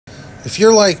If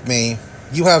you're like me,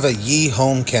 you have a Yi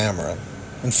home camera.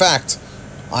 In fact,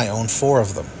 I own 4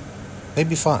 of them,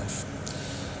 maybe 5.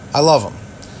 I love them.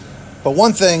 But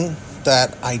one thing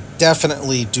that I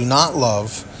definitely do not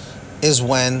love is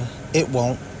when it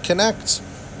won't connect.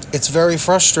 It's very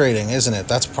frustrating, isn't it?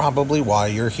 That's probably why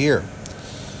you're here.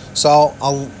 So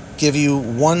I'll give you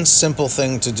one simple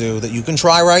thing to do that you can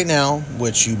try right now,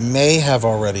 which you may have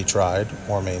already tried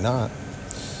or may not.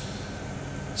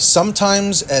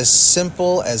 Sometimes as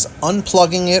simple as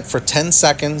unplugging it for 10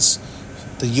 seconds,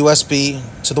 the USB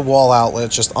to the wall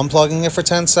outlet, just unplugging it for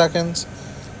 10 seconds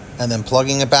and then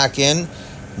plugging it back in,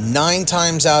 9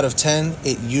 times out of 10,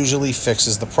 it usually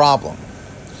fixes the problem.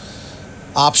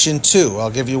 Option 2,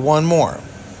 I'll give you one more.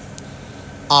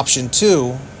 Option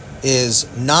 2 is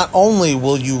not only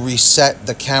will you reset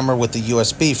the camera with the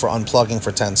USB for unplugging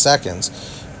for 10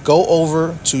 seconds, go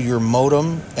over to your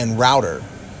modem and router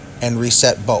and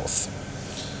reset both.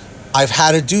 I've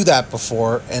had to do that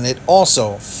before, and it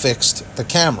also fixed the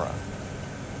camera.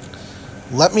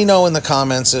 Let me know in the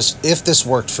comments if this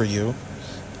worked for you,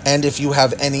 and if you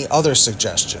have any other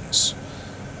suggestions.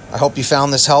 I hope you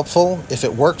found this helpful. If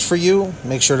it worked for you,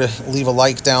 make sure to leave a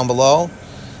like down below,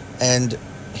 and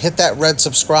hit that red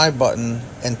subscribe button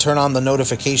and turn on the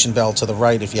notification bell to the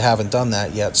right if you haven't done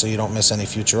that yet, so you don't miss any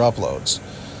future uploads.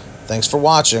 Thanks for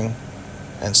watching,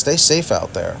 and stay safe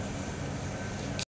out there.